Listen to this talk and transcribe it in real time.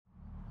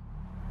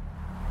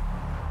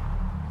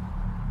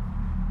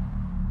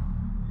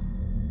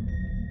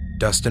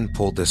Dustin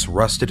pulled this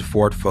rusted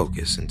Ford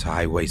Focus into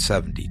Highway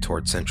 70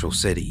 toward Central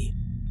City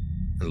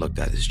and looked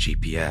at his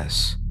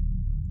GPS.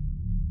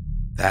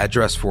 The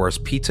address for his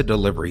pizza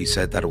delivery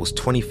said that it was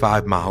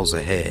 25 miles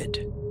ahead.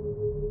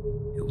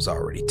 It was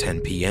already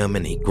 10 p.m.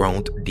 and he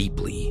groaned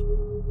deeply,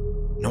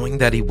 knowing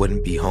that he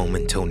wouldn't be home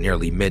until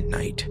nearly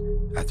midnight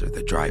after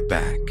the drive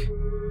back.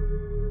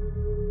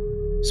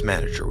 His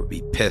manager would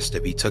be pissed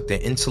if he took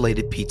the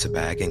insulated pizza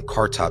bag and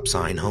car top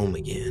sign home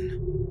again.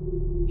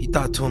 He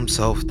thought to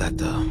himself that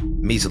the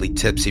measly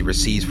tips he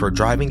receives for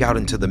driving out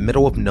into the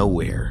middle of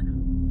nowhere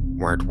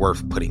weren't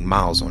worth putting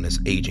miles on his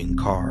aging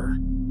car.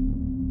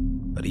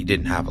 But he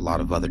didn't have a lot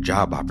of other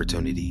job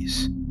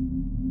opportunities.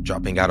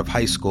 Dropping out of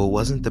high school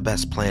wasn't the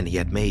best plan he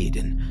had made,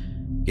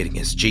 and getting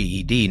his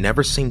GED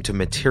never seemed to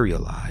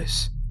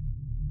materialize.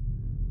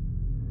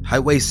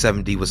 Highway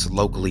 70 was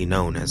locally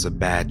known as a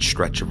bad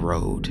stretch of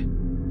road.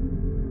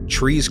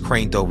 Trees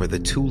craned over the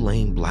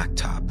two-lane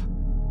blacktop,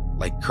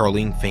 like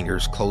curling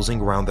fingers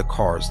closing around the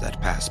cars that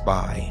passed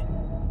by.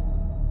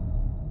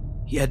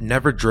 He had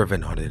never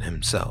driven on it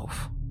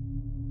himself,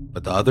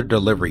 but the other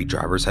delivery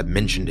drivers had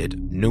mentioned it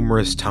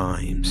numerous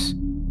times.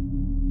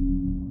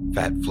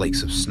 Fat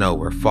flakes of snow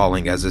were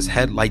falling as his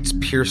headlights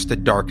pierced the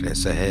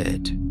darkness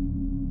ahead.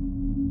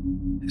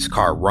 His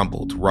car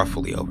rumbled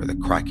roughly over the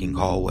cracking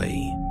hallway,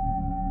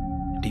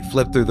 and he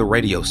flipped through the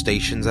radio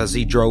stations as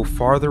he drove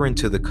farther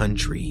into the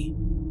country.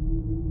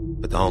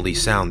 But the only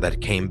sound that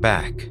came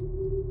back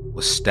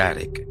was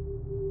static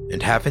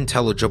and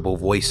half-intelligible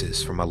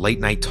voices from a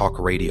late-night talk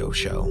radio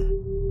show.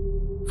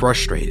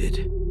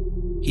 Frustrated,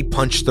 he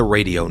punched the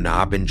radio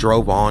knob and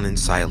drove on in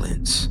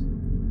silence.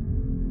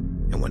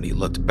 And when he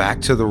looked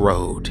back to the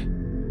road,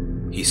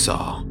 he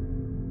saw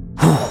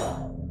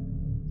a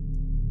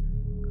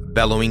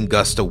bellowing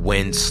gust of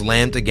wind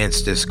slammed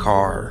against his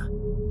car,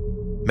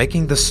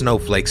 making the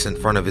snowflakes in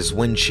front of his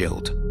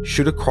windshield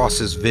shoot across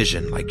his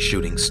vision like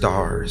shooting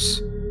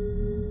stars.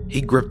 He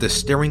gripped the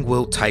steering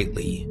wheel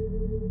tightly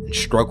and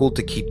struggled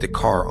to keep the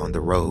car on the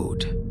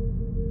road.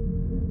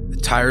 The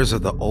tires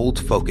of the old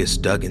Focus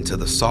dug into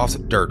the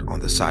soft dirt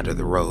on the side of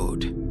the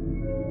road,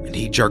 and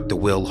he jerked the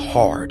wheel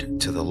hard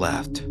to the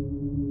left.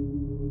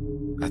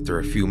 After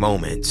a few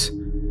moments,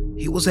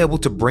 he was able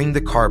to bring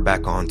the car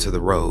back onto the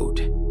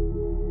road,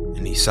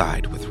 and he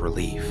sighed with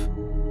relief.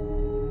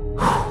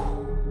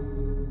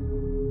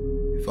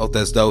 It felt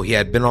as though he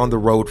had been on the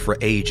road for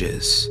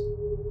ages,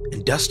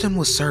 and Dustin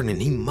was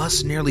certain he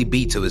must nearly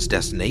be to his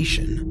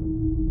destination.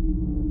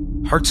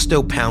 Heart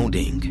still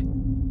pounding,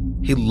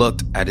 he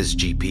looked at his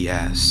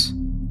GPS.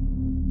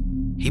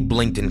 He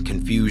blinked in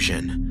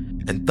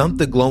confusion and thumped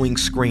the glowing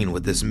screen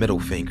with his middle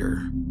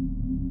finger.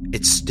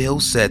 It still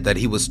said that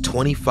he was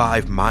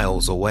 25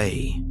 miles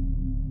away.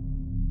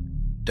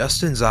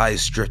 Dustin's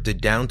eyes drifted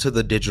down to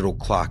the digital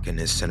clock in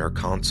his center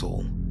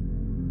console.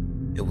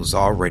 It was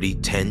already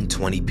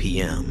 10:20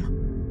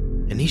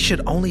 p.m., and he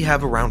should only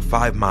have around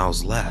 5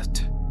 miles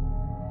left.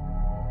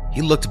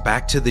 He looked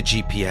back to the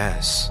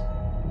GPS,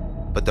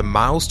 but the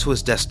miles to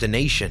his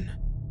destination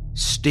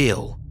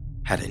still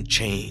hadn't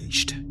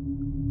changed.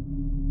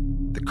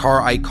 The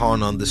car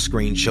icon on the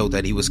screen showed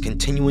that he was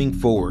continuing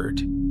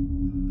forward,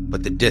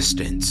 but the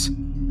distance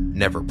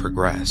never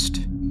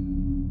progressed.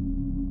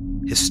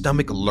 His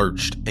stomach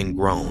lurched and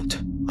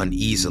groaned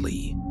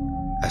uneasily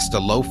as the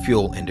low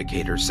fuel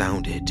indicator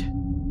sounded.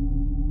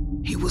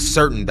 He was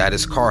certain that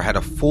his car had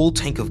a full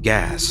tank of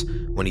gas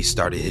when he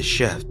started his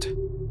shift.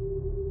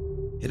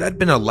 It had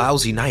been a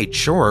lousy night,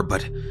 sure,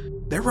 but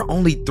there were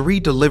only 3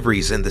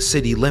 deliveries in the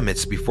city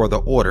limits before the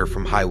order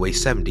from Highway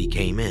 70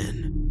 came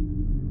in.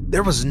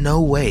 There was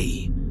no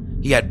way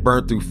he had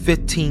burned through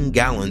 15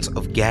 gallons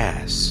of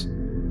gas.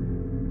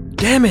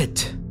 "Damn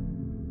it!"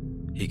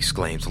 he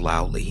exclaimed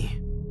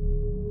loudly,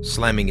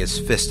 slamming his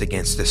fist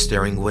against the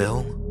steering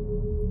wheel.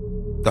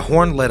 The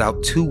horn let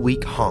out 2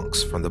 weak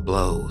honks from the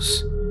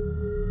blows,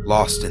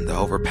 lost in the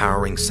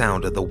overpowering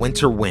sound of the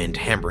winter wind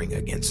hammering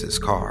against his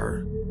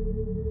car.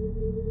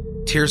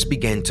 Tears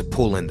began to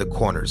pool in the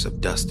corners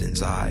of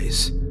Dustin's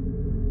eyes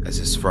as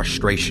his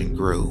frustration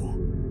grew.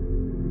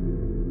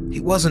 He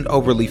wasn't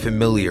overly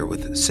familiar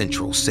with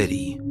Central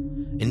City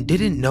and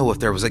didn't know if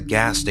there was a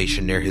gas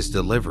station near his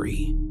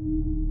delivery.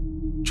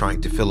 Trying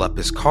to fill up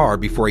his car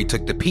before he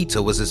took the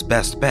pizza was his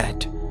best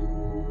bet,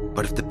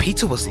 but if the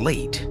pizza was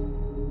late,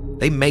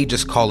 they may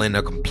just call in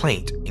a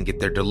complaint and get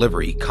their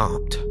delivery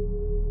comped.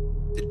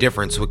 The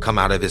difference would come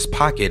out of his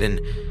pocket, and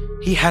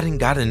he hadn't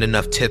gotten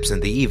enough tips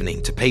in the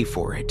evening to pay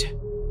for it.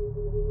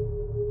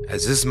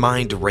 As his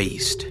mind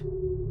raced,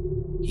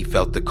 he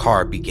felt the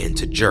car begin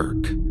to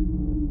jerk,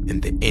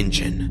 and the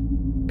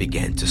engine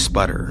began to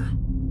sputter.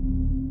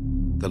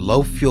 The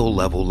low fuel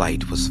level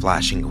light was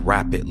flashing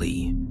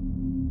rapidly,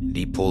 and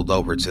he pulled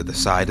over to the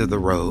side of the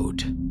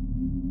road.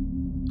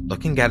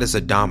 Looking at his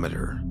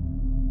odometer,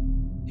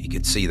 he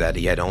could see that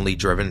he had only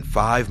driven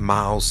 5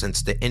 miles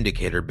since the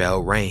indicator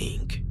bell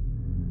rang.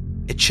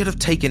 It should have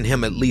taken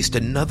him at least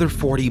another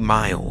 40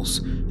 miles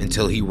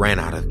until he ran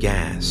out of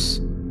gas.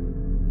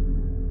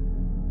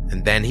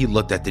 And then he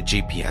looked at the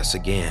GPS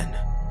again.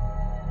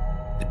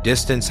 The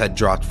distance had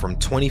dropped from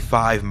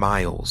 25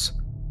 miles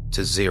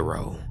to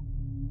 0.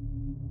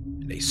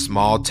 And a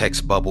small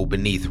text bubble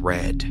beneath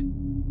read,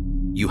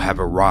 "You have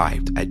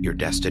arrived at your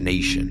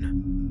destination."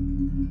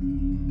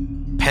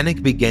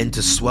 Panic began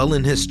to swell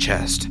in his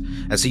chest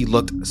as he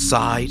looked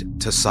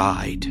side to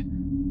side,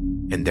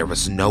 and there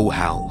was no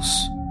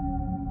house.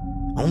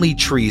 Only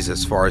trees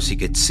as far as he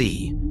could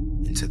see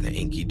into the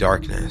inky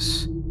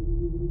darkness.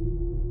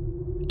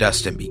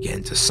 Dustin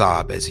began to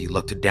sob as he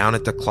looked down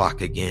at the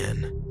clock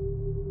again.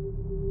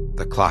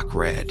 The clock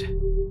read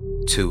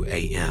 2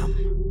 a.m.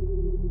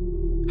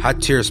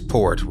 Hot tears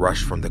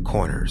rushed from the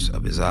corners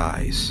of his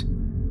eyes.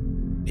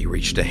 He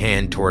reached a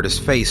hand toward his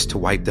face to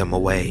wipe them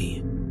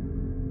away.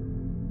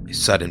 A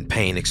sudden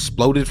pain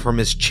exploded from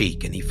his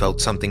cheek and he felt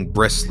something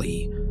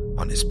bristly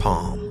on his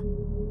palm.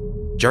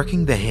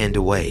 Jerking the hand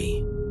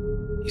away,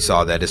 he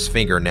saw that his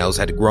fingernails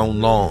had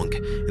grown long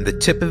and the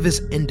tip of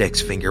his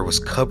index finger was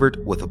covered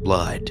with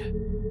blood.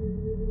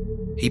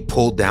 He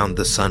pulled down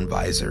the sun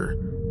visor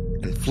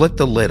and flipped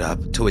the lid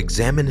up to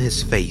examine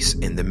his face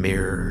in the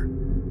mirror.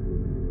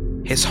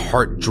 His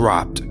heart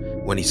dropped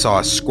when he saw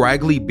a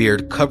scraggly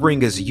beard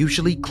covering his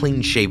usually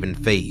clean-shaven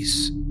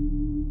face.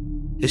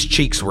 His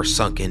cheeks were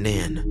sunken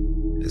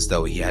in, as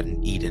though he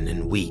hadn't eaten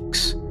in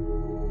weeks,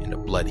 and a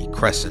bloody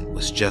crescent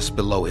was just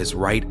below his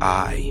right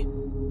eye,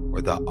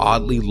 where the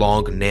oddly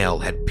long nail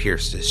had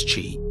pierced his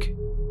cheek.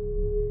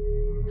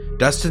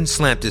 Dustin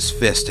slammed his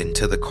fist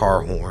into the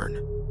car horn,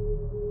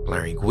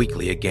 blaring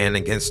weakly again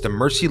against the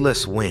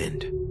merciless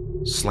wind,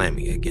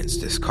 slamming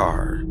against his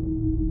car.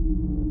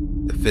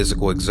 The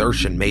physical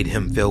exertion made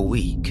him feel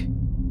weak.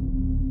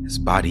 His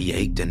body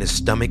ached and his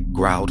stomach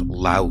growled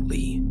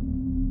loudly.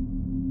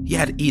 He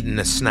had eaten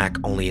a snack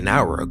only an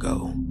hour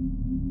ago.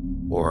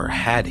 Or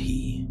had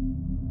he?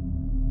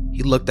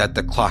 He looked at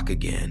the clock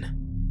again,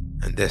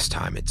 and this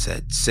time it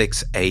said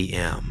 6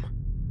 a.m.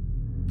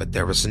 But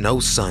there was no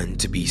sun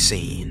to be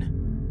seen.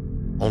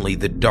 Only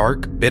the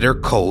dark, bitter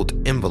cold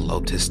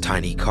enveloped his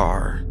tiny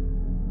car.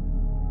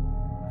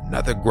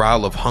 Another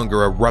growl of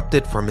hunger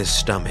erupted from his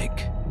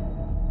stomach,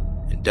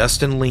 and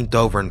Dustin leaned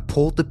over and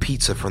pulled the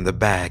pizza from the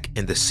bag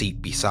in the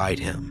seat beside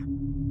him.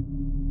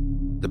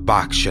 The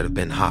box should have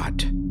been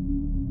hot,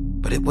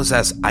 but it was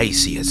as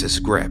icy as his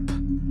grip.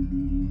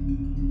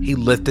 He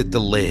lifted the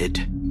lid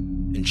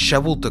and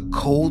shoveled the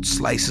cold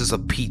slices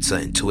of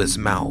pizza into his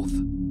mouth,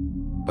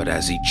 but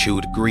as he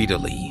chewed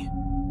greedily,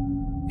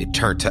 it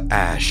turned to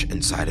ash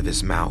inside of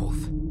his mouth.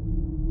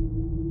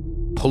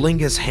 Pulling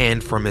his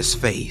hand from his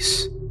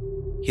face,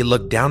 he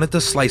looked down at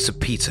the slice of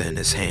pizza in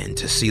his hand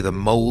to see the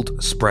mold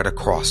spread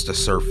across the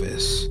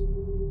surface.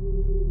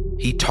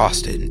 He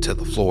tossed it into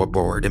the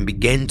floorboard and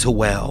began to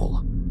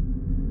wail.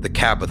 The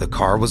cab of the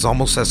car was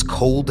almost as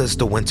cold as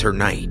the winter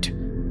night,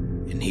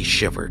 and he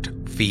shivered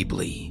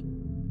feebly.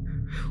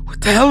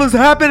 "What the hell is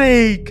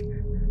happening?"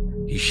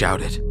 he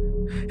shouted.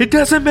 "It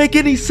doesn't make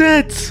any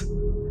sense!"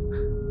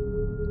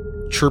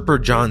 Trooper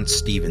John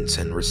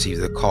Stevenson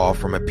received a call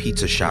from a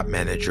pizza shop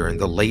manager in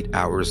the late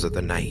hours of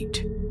the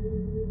night.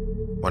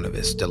 One of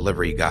his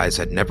delivery guys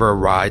had never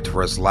arrived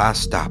for his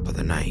last stop of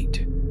the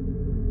night.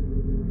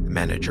 The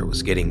manager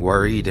was getting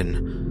worried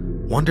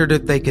and wondered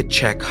if they could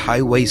check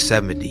Highway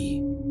 70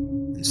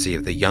 and see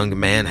if the young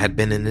man had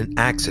been in an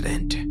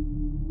accident.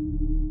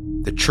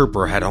 The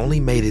trooper had only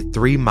made it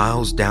 3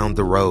 miles down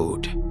the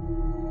road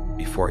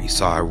before he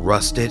saw a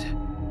rusted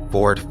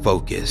Ford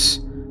Focus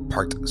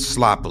parked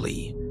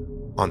sloppily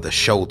on the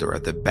shoulder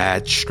of the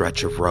bad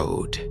stretch of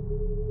road.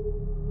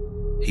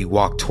 He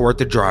walked toward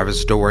the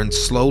driver's door and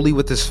slowly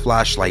with his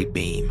flashlight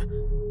beam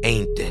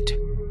aimed it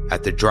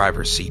at the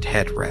driver's seat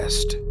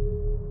headrest.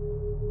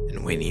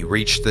 And when he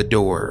reached the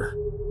door,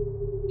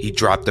 he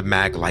dropped the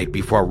mag light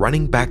before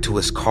running back to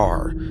his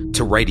car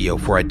to radio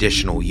for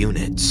additional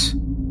units.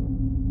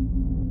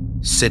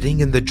 Sitting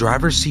in the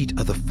driver's seat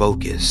of the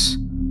Focus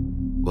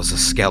was a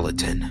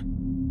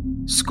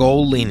skeleton,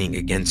 skull leaning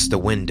against the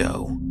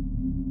window.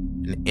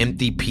 An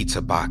empty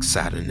pizza box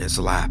sat in his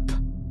lap.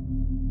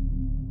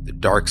 The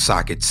dark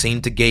socket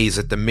seemed to gaze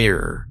at the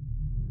mirror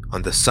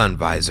on the sun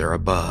visor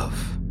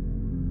above.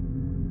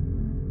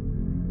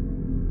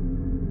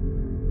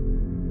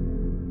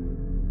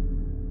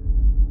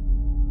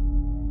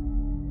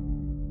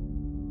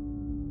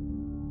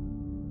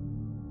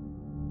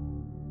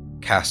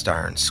 Cast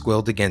iron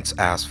squealed against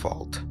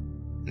asphalt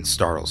and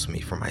startles me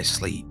from my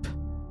sleep.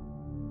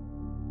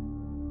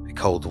 A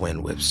cold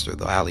wind whips through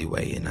the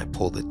alleyway and I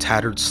pull the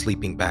tattered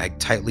sleeping bag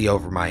tightly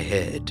over my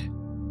head.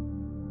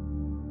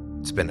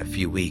 It's been a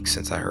few weeks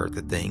since I heard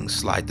the thing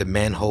slide the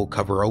manhole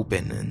cover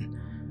open,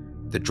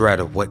 and the dread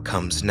of what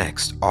comes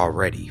next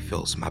already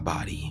fills my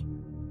body.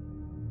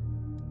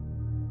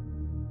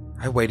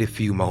 I wait a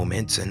few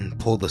moments and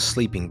pull the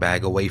sleeping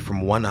bag away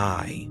from one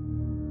eye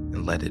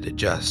and let it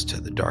adjust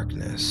to the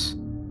darkness.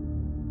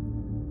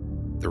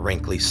 The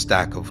wrinkly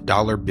stack of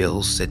dollar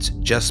bills sits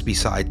just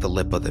beside the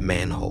lip of the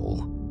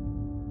manhole.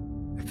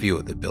 A few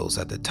of the bills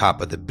at the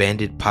top of the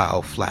banded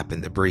pile flap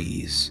in the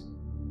breeze.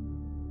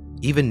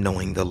 Even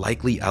knowing the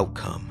likely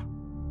outcome,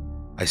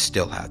 I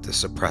still had to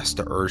suppress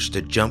the urge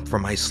to jump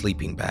from my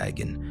sleeping bag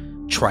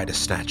and try to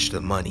snatch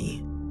the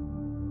money.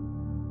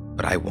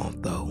 But I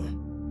won't, though.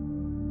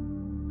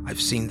 I've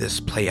seen this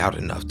play out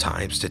enough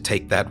times to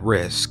take that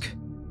risk.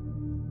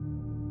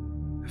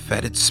 A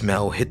fetid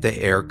smell hit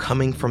the air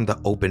coming from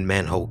the open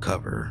manhole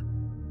cover.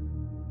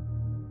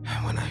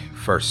 When I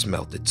first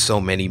smelled it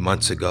so many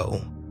months ago,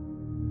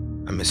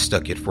 I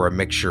mistook it for a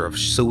mixture of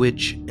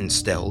sewage and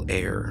stale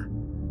air.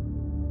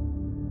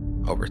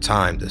 Over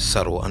time, the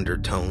subtle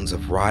undertones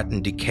of rot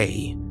and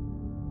decay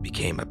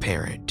became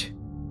apparent.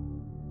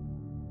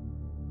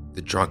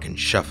 The drunken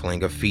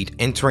shuffling of feet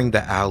entering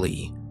the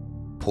alley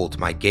pulled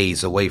my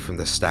gaze away from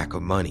the stack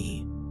of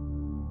money.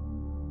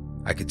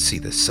 I could see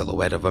the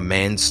silhouette of a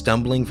man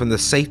stumbling from the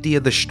safety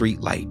of the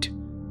streetlight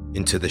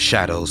into the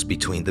shadows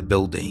between the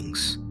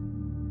buildings.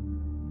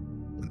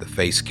 When the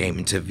face came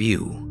into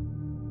view,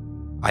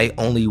 I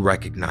only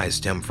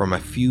recognized him from a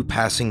few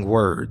passing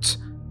words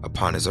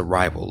upon his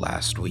arrival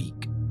last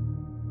week.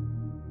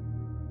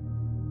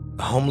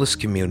 The homeless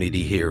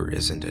community here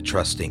isn't a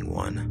trusting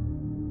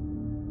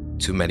one.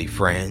 Too many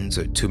friends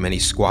or too many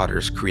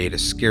squatters create a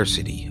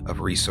scarcity of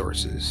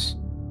resources.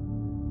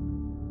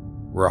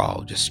 We're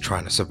all just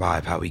trying to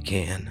survive how we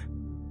can.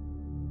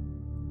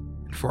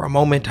 And for a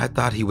moment, I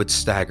thought he would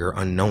stagger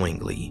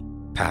unknowingly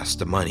past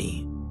the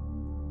money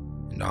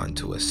and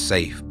onto a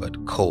safe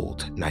but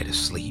cold night of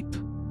sleep.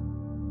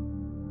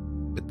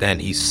 But then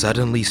he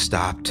suddenly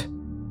stopped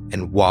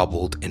and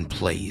wobbled in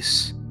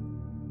place.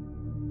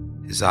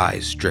 His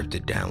eyes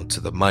drifted down to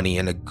the money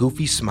and a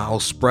goofy smile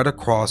spread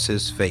across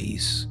his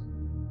face.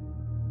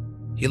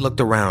 He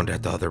looked around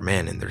at the other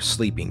men in their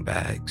sleeping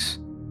bags,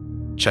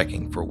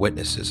 checking for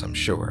witnesses, I'm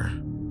sure.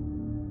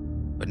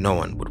 But no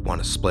one would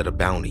want to split a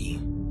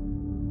bounty.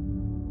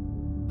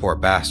 Poor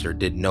bastard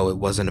didn't know it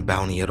wasn't a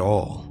bounty at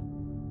all.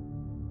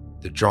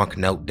 The drunk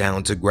knelt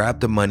down to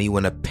grab the money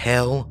when a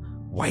pale,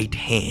 white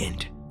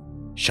hand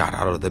shot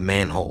out of the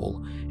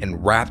manhole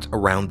and wrapped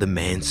around the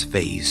man's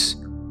face,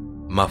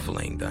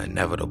 muffling the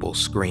inevitable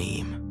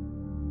scream.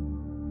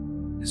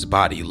 His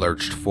body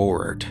lurched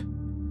forward,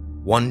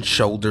 one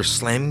shoulder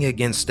slamming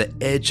against the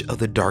edge of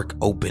the dark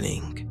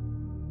opening.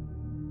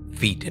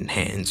 Feet and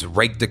hands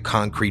raked the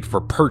concrete for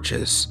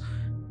purchase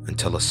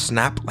until a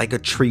snap like a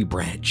tree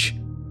branch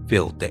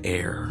filled the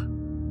air.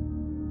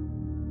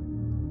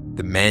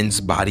 The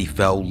man's body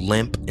fell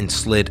limp and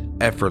slid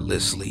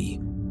effortlessly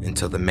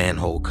into the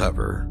manhole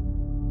cover.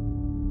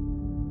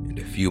 And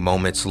a few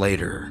moments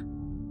later,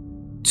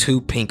 two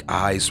pink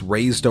eyes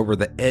raised over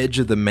the edge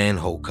of the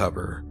manhole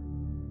cover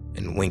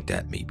and winked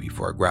at me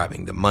before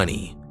grabbing the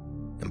money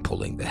and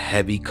pulling the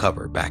heavy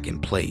cover back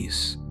in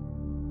place.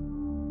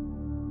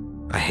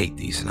 I hate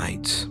these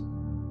nights,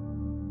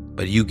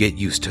 but you get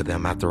used to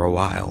them after a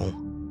while.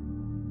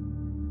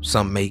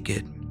 Some make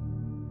it,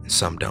 and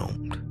some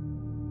don't.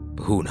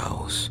 But who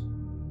knows?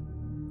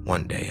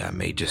 One day I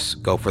may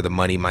just go for the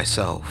money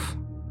myself.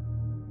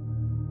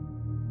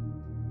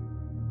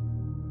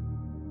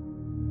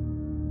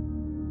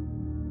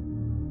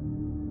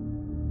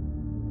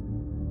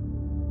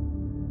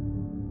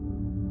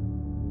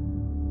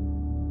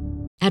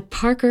 At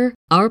Parker,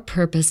 our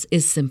purpose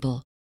is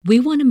simple. We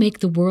want to make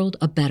the world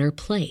a better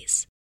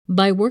place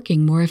by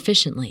working more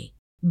efficiently,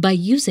 by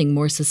using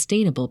more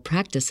sustainable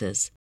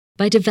practices,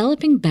 by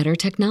developing better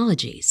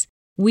technologies.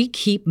 We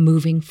keep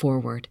moving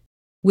forward.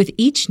 With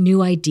each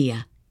new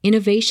idea,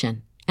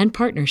 innovation, and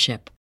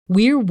partnership,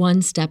 we're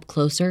one step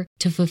closer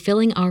to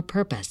fulfilling our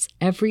purpose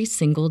every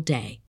single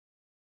day.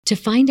 To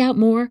find out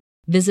more,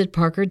 visit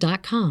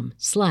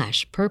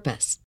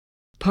parker.com/purpose.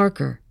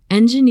 Parker,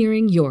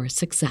 engineering your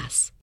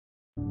success.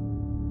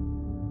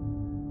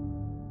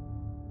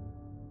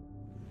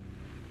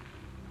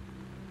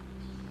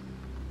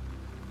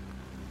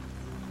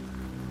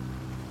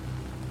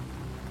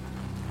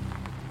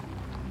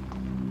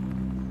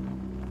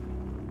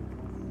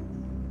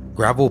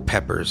 Gravel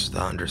peppers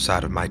the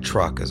underside of my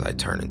truck as I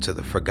turn into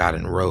the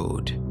forgotten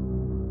road.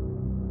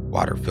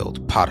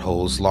 Water-filled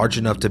potholes large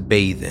enough to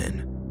bathe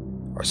in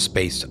are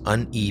spaced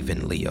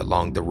unevenly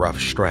along the rough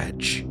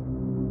stretch.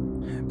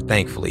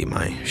 Thankfully,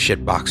 my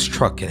shitbox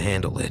truck can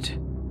handle it.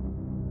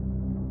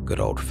 Good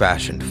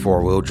old-fashioned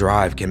four-wheel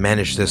drive can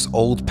manage this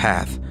old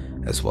path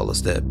as well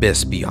as the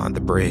abyss beyond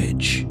the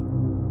bridge.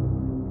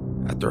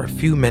 After a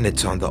few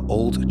minutes on the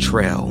old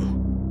trail,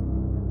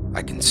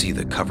 I can see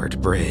the covered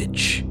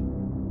bridge.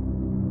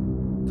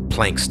 The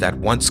planks that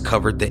once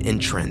covered the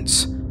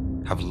entrance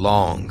have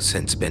long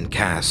since been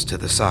cast to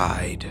the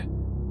side,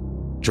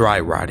 dry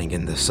rotting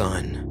in the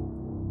sun.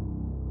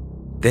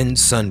 Thin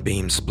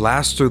sunbeams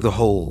blast through the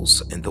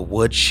holes in the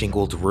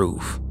wood-shingled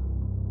roof,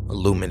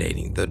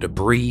 illuminating the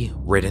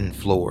debris-ridden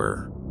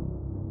floor.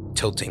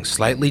 Tilting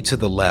slightly to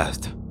the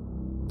left,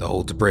 the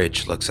old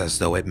bridge looks as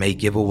though it may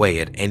give away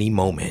at any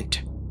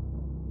moment.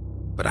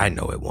 But I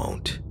know it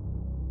won't.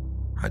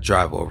 I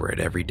drive over it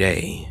every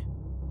day.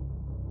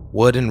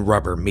 Wood and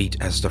rubber meet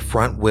as the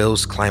front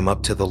wheels climb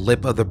up to the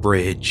lip of the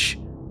bridge,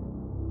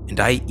 and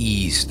I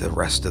ease the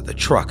rest of the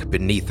truck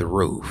beneath the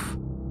roof.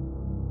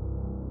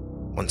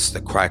 Once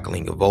the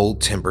crackling of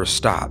old timber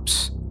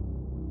stops,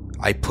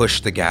 I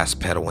push the gas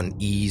pedal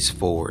and ease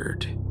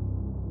forward.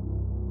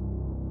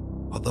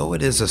 Although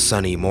it is a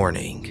sunny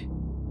morning,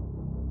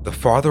 the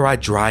farther I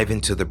drive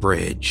into the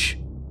bridge,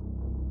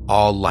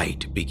 all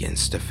light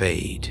begins to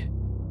fade.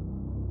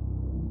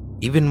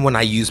 Even when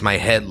I use my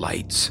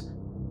headlights,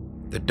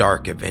 the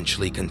dark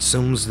eventually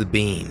consumes the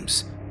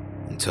beams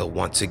until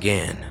once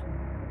again,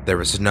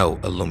 there is no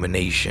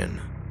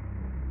illumination.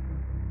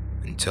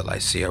 Until I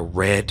see a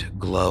red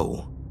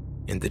glow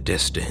in the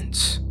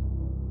distance.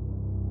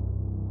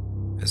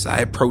 As I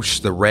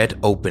approach the red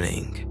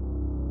opening,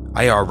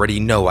 I already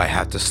know I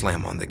have to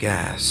slam on the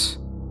gas.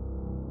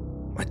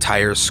 My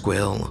tires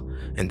squeal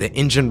and the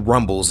engine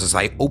rumbles as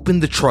I open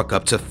the truck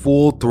up to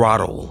full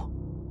throttle.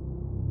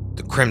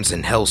 The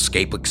crimson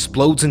hellscape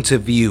explodes into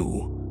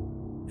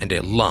view, and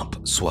a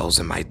lump swells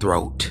in my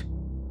throat.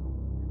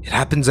 It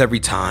happens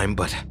every time,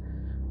 but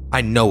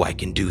I know I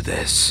can do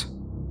this.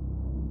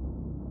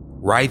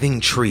 Writhing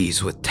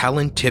trees with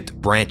talon-tipped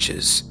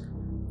branches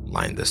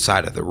line the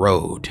side of the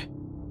road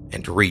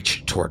and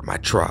reach toward my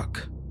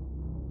truck.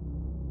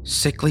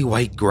 Sickly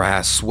white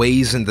grass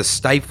sways in the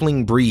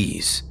stifling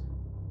breeze,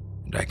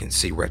 and I can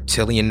see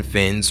reptilian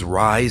fins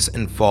rise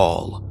and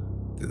fall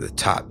through the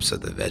tops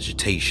of the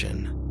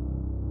vegetation.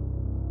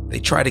 They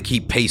try to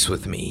keep pace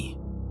with me,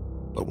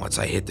 but once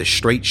I hit the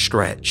straight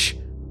stretch,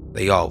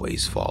 they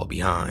always fall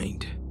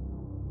behind.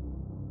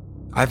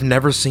 I've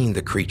never seen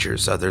the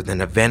creatures other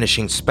than a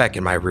vanishing speck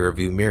in my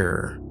rearview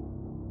mirror.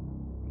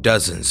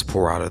 Dozens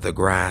pour out of the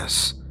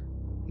grass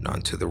and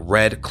onto the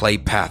red clay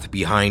path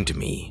behind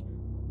me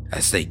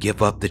as they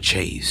give up the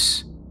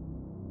chase.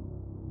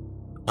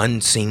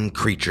 Unseen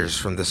creatures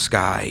from the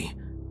sky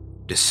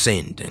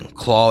descend and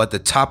claw at the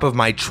top of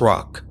my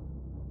truck.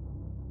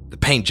 The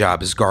paint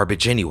job is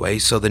garbage anyway,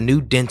 so the new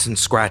dents and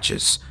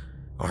scratches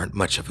aren't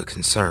much of a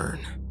concern.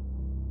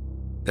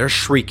 Their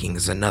shrieking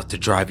is enough to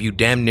drive you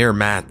damn near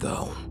mad,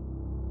 though.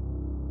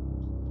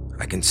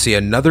 I can see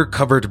another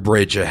covered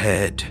bridge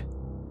ahead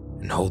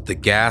and hold the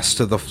gas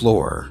to the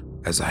floor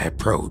as I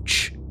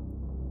approach.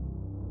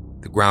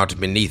 The ground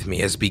beneath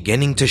me is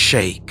beginning to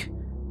shake,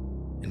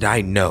 and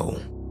I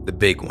know the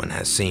big one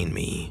has seen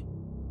me.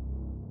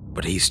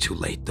 But he's too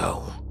late,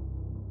 though.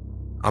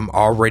 I'm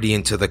already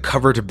into the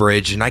covered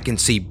bridge and I can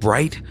see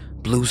bright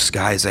blue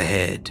skies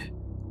ahead.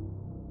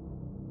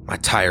 My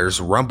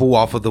tires rumble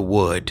off of the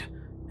wood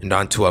and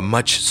onto a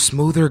much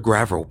smoother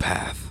gravel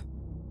path.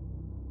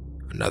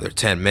 Another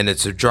 10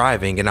 minutes of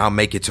driving and I'll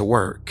make it to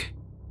work.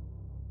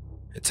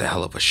 It's a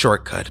hell of a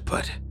shortcut,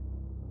 but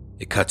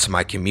it cuts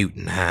my commute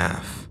in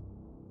half.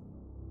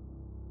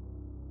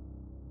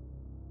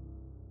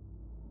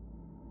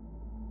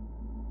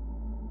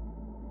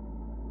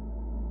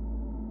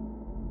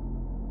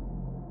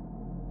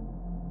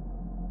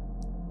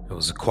 It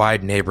was a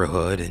quiet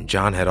neighborhood, and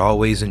John had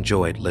always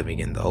enjoyed living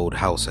in the old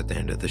house at the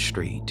end of the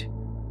street.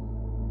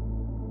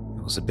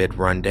 It was a bit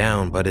run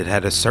down, but it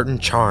had a certain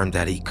charm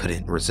that he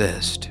couldn't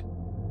resist.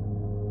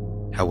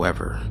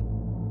 However,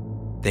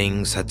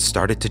 things had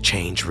started to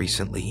change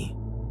recently.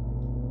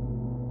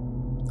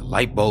 The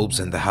light bulbs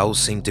in the house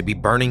seemed to be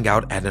burning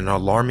out at an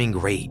alarming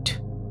rate.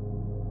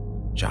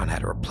 John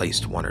had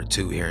replaced one or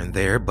two here and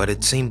there, but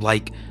it seemed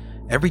like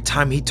every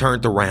time he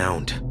turned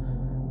around,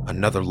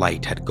 another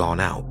light had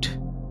gone out.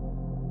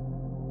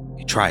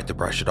 He tried to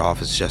brush it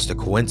off as just a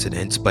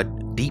coincidence,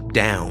 but deep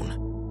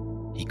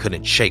down, he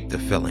couldn't shake the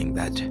feeling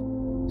that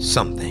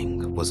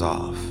something was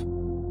off.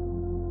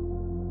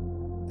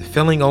 The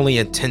feeling only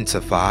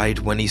intensified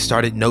when he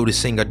started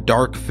noticing a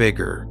dark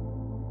figure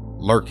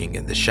lurking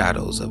in the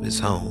shadows of his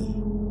home.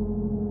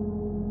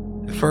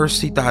 At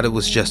first, he thought it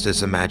was just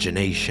his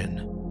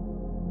imagination,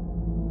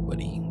 but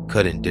he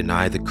couldn't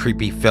deny the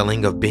creepy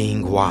feeling of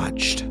being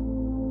watched. It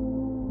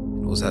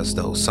was as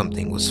though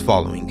something was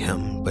following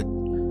him, but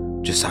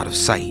just out of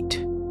sight.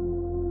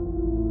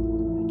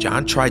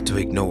 John tried to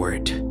ignore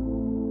it,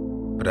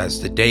 but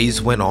as the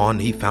days went on,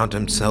 he found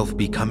himself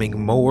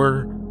becoming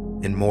more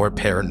and more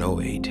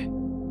paranoid.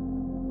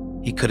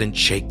 He couldn't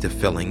shake the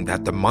feeling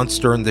that the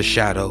monster in the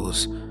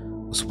shadows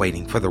was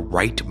waiting for the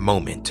right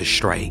moment to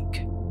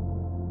strike.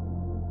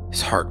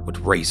 His heart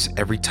would race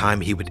every time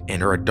he would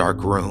enter a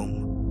dark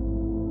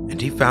room, and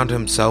he found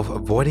himself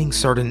avoiding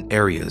certain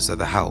areas of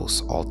the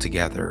house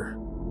altogether.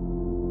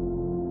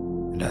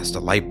 And as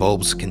the light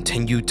bulbs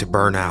continued to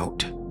burn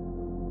out,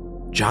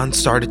 John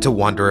started to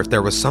wonder if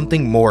there was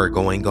something more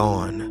going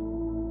on.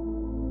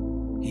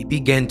 He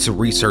began to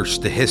research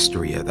the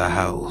history of the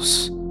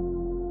house,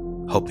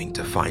 hoping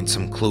to find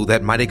some clue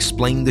that might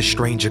explain the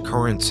strange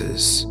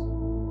occurrences.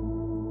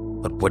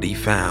 But what he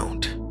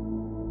found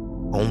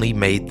only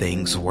made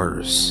things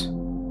worse.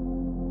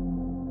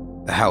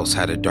 The house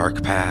had a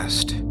dark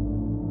past.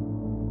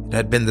 It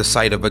had been the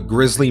site of a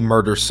grisly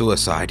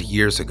murder-suicide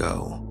years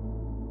ago,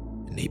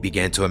 and he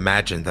began to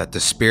imagine that the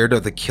spirit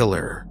of the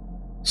killer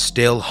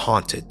still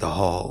haunted the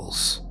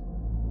halls.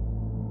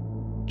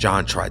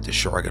 John tried to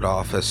shrug it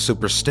off as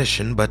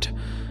superstition, but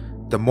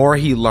the more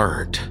he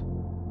learned,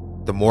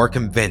 the more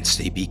convinced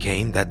he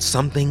became that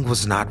something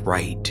was not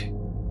right.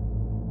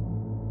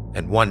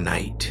 And one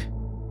night,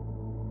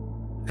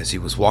 as he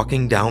was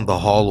walking down the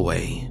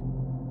hallway,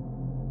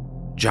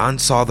 John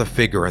saw the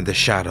figure in the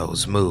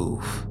shadows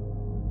move.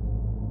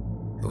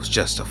 It was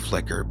just a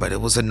flicker, but it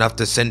was enough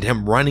to send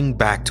him running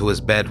back to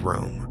his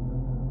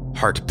bedroom,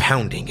 heart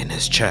pounding in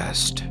his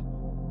chest.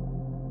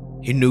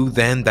 He knew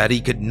then that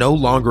he could no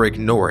longer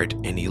ignore it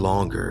any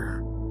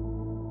longer.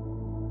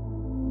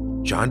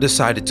 John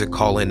decided to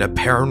call in a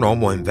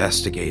paranormal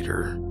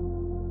investigator,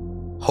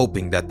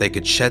 hoping that they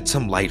could shed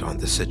some light on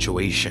the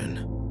situation.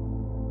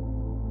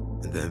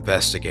 And the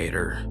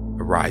investigator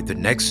arrived the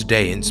next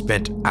day and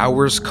spent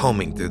hours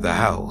combing through the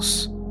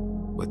house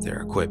with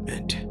their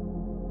equipment.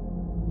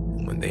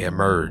 And when they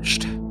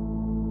emerged,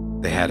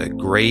 they had a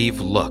grave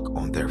look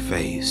on their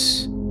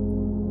face.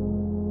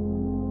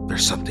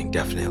 "There's something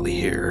definitely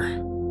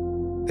here,"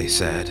 they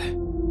said.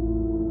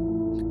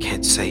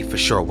 "Can't say for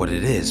sure what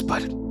it is,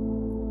 but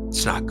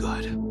it's not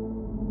good."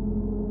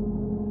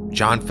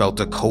 John felt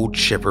a cold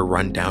shiver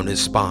run down his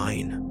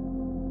spine.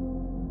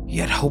 He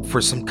had hoped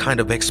for some kind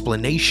of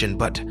explanation,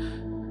 but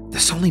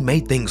this only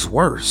made things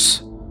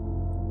worse.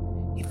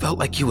 He felt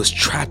like he was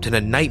trapped in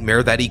a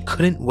nightmare that he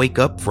couldn't wake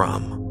up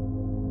from.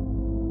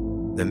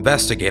 The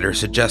investigator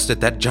suggested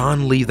that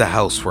John leave the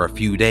house for a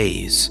few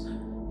days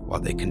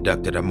while they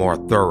conducted a more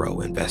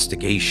thorough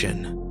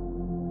investigation.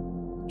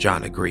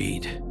 John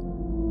agreed,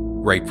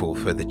 grateful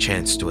for the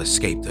chance to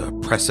escape the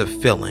oppressive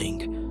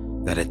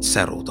feeling that had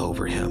settled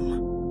over him.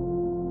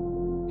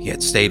 He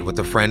had stayed with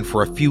a friend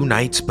for a few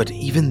nights, but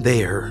even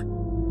there,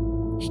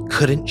 he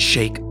couldn't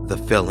shake the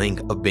feeling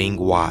of being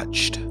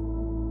watched.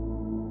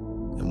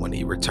 And when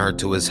he returned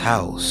to his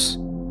house,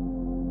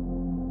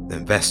 the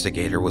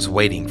investigator was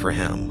waiting for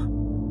him,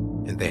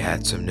 and they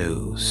had some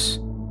news.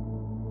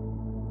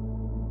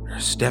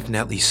 "There's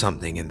definitely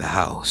something in the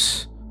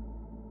house,"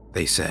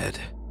 they said,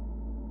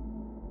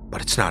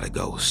 "but it's not a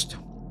ghost."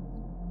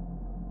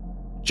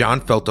 John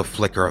felt a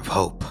flicker of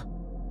hope.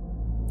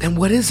 "Then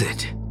what is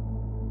it?"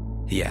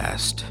 he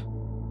asked.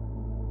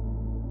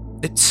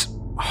 "It's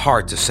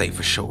hard to say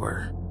for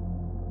sure,"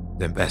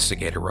 the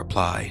investigator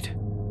replied.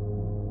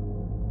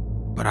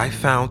 "But I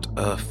found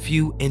a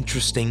few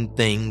interesting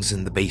things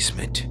in the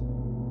basement.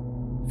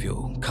 If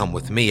you'll come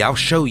with me, I'll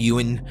show you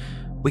and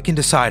we can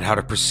decide how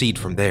to proceed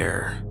from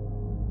there."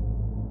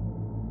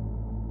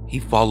 He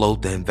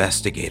followed the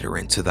investigator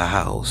into the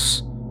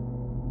house,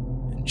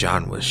 and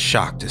John was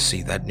shocked to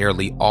see that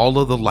nearly all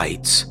of the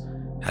lights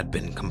had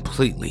been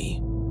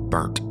completely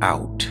burnt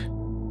out.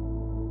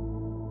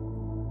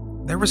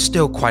 There were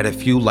still quite a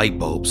few light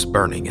bulbs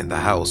burning in the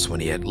house when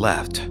he had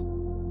left,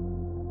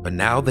 but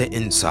now the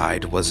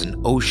inside was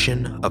an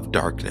ocean of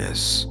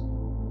darkness.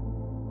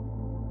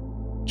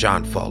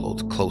 John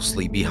followed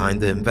closely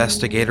behind the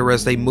investigator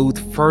as they moved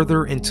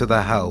further into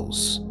the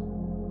house,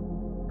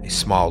 a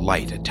small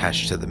light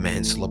attached to the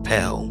man's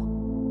lapel,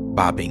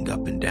 bobbing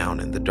up and down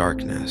in the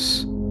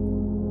darkness.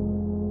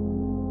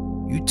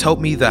 "You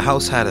told me the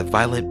house had a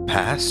violent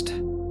past?"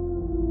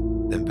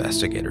 the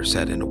investigator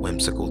said in a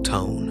whimsical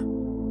tone.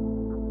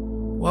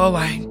 "Well,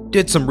 I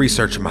did some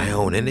research of my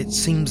own, and it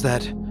seems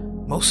that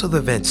most of the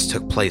events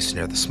took place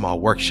near the small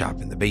workshop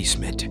in the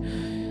basement.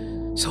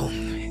 So,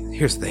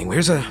 here's the thing.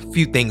 Here's a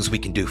few things we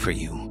can do for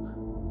you,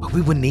 but we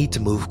would need to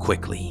move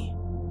quickly."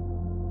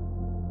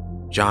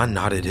 John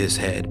nodded his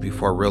head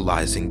before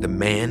realizing the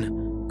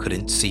man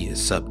couldn't see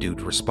his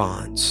subdued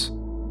response.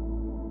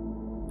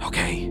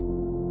 "Okay,"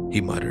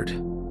 he muttered.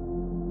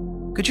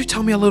 "Could you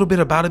tell me a little bit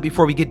about it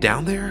before we get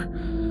down there?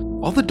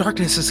 All the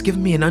darkness has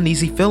given me an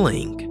uneasy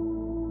feeling."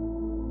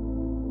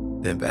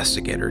 The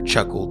investigator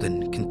chuckled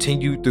and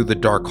continued through the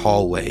dark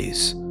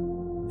hallways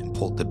and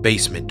pulled the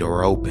basement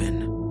door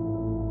open.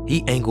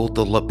 He angled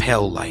the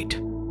lapel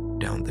light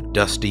down the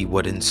dusty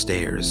wooden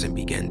stairs and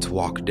began to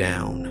walk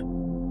down.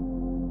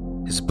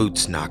 His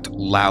boots knocked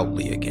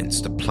loudly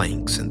against the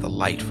planks and the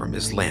light from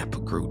his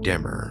lamp grew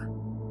dimmer.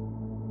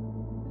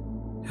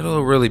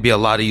 "It'll really be a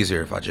lot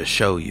easier if I just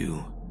show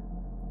you,"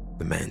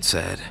 the man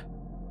said,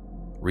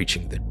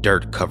 reaching the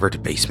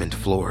dirt-covered basement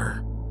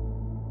floor.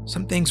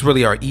 "Some things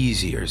really are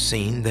easier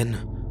seen than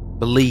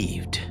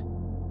believed."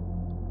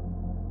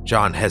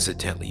 John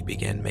hesitantly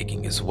began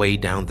making his way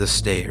down the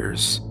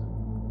stairs,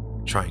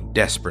 trying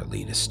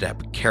desperately to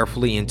step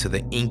carefully into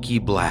the inky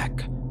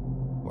black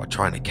while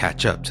trying to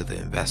catch up to the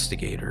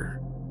investigator.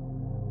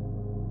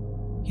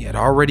 He had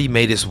already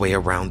made his way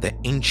around the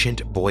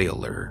ancient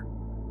boiler,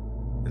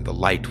 and the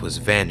light was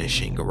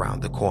vanishing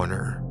around the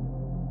corner.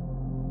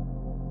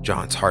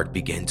 John's heart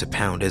began to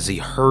pound as he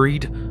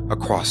hurried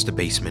across the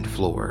basement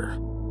floor.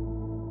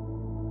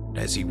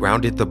 As he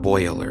rounded the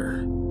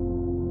boiler,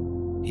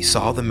 he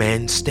saw the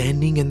man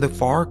standing in the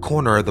far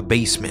corner of the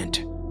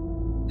basement,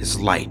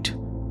 his light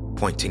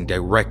pointing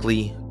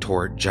directly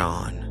toward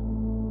John.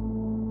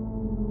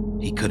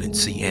 He couldn't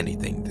see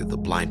anything through the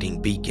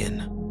blinding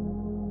beacon,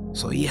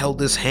 so he held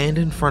his hand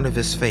in front of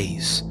his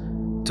face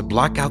to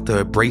block out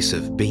the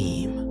abrasive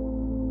beam.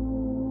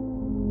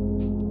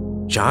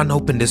 John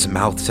opened his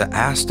mouth to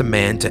ask the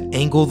man to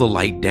angle the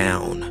light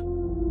down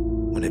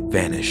when it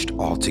vanished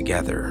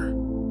altogether.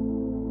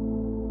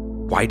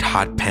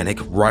 white-hot panic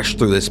rushed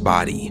through his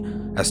body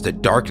as the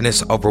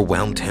darkness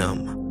overwhelmed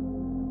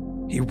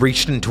him. He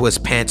reached into his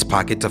pants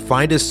pocket to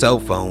find his cell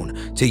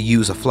phone to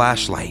use a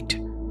flashlight,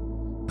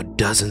 but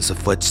dozens of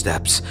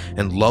footsteps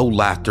and low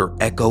laughter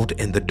echoed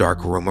in the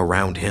dark room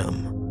around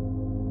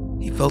him.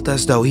 He felt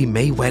as though he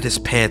may wet his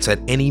pants at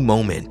any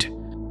moment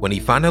when he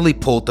finally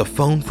pulled the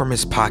phone from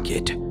his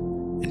pocket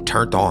and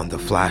turned on the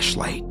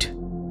flashlight.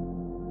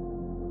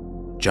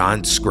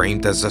 John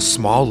screamed as a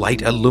small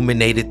light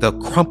illuminated the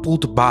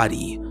crumpled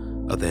body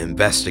of the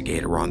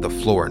investigator on the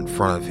floor in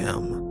front of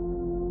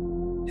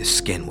him. His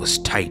skin was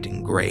tight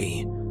and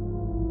gray,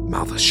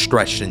 mouth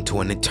stretched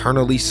into an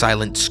eternally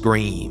silent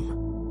scream,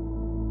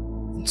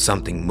 and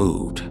something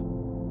moved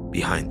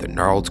behind the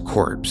gnarled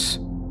corpse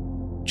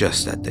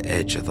just at the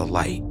edge of the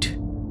light.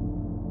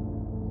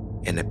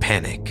 In a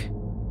panic,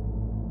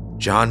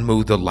 John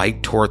moved the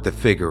light toward the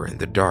figure in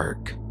the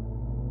dark,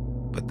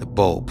 but the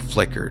bulb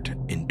flickered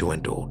and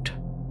dwindled.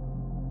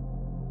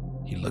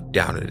 He looked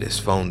down at his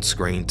phone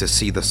screen to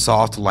see the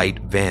soft light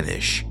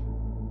vanish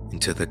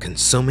into the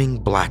consuming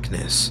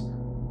blackness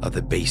of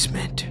the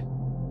basement,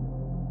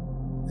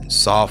 and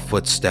saw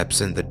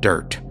footsteps in the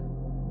dirt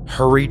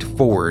hurried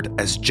forward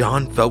as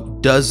John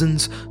felt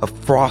dozens of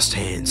frost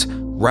hands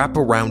wrap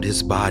around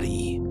his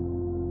body,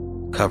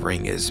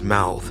 covering his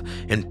mouth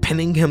and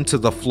pinning him to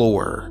the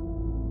floor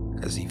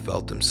as he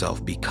felt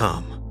himself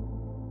become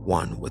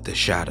one with the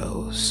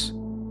shadows.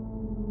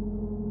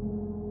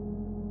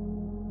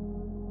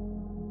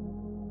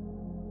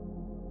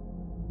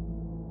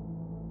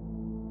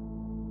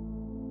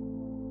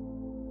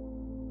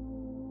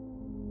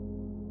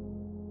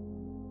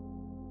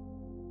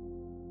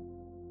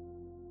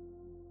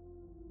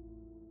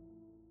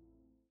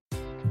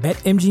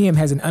 BetMGM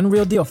has an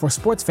unreal deal for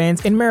sports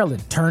fans in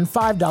Maryland. Turn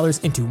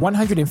 $5 into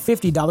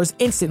 $150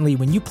 instantly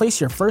when you place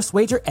your first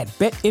wager at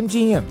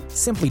BetMGM.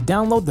 Simply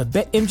download the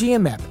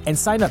BetMGM app and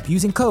sign up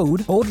using code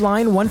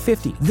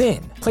OldLine150.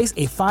 Then, place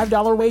a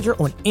 $5 wager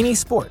on any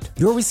sport.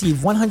 You'll receive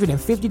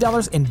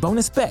 $150 in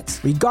bonus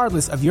bets,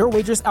 regardless of your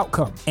wager's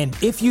outcome. And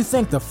if you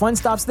think the fun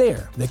stops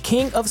there, the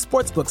king of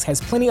sportsbooks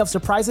has plenty of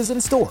surprises in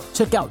store.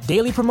 Check out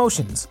daily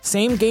promotions,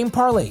 same-game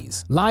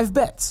parlays, live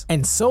bets,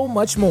 and so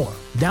much more.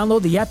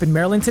 Download the app in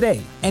Maryland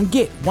today and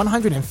get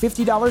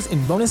 $150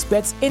 in bonus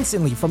bets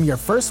instantly from your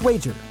first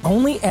wager.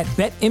 Only at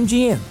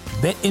BetMGM.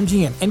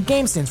 BetMGM and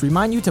GameSense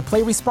remind you to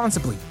play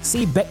responsibly.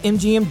 See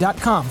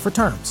BetMGM.com for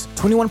terms.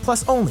 21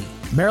 plus only.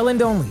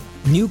 Maryland only.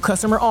 New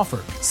customer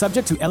offer.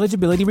 Subject to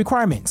eligibility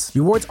requirements.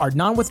 Rewards are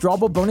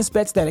non-withdrawable bonus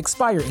bets that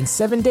expire in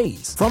 7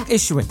 days. From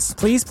issuance,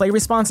 please play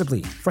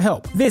responsibly. For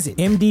help, visit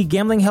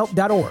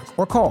mdgamblinghelp.org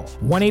or call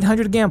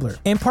 1-800-GAMBLER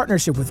in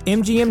partnership with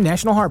MGM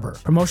National Harbor.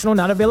 Promotional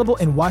not available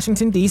in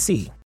Washington,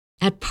 D.C.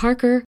 At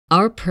Parker,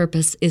 our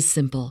purpose is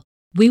simple.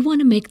 We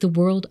want to make the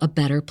world a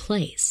better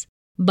place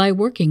by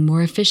working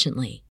more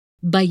efficiently,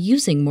 by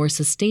using more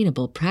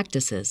sustainable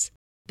practices,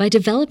 by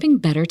developing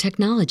better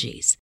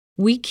technologies.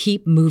 We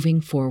keep moving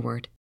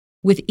forward.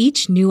 With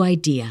each new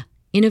idea,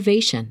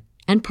 innovation,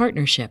 and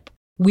partnership,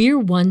 we're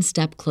one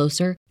step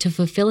closer to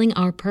fulfilling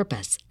our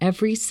purpose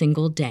every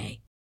single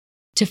day.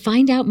 To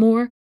find out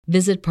more,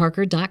 visit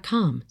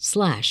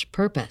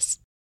parker.com/purpose.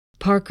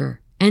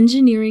 Parker,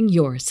 engineering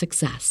your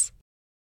success.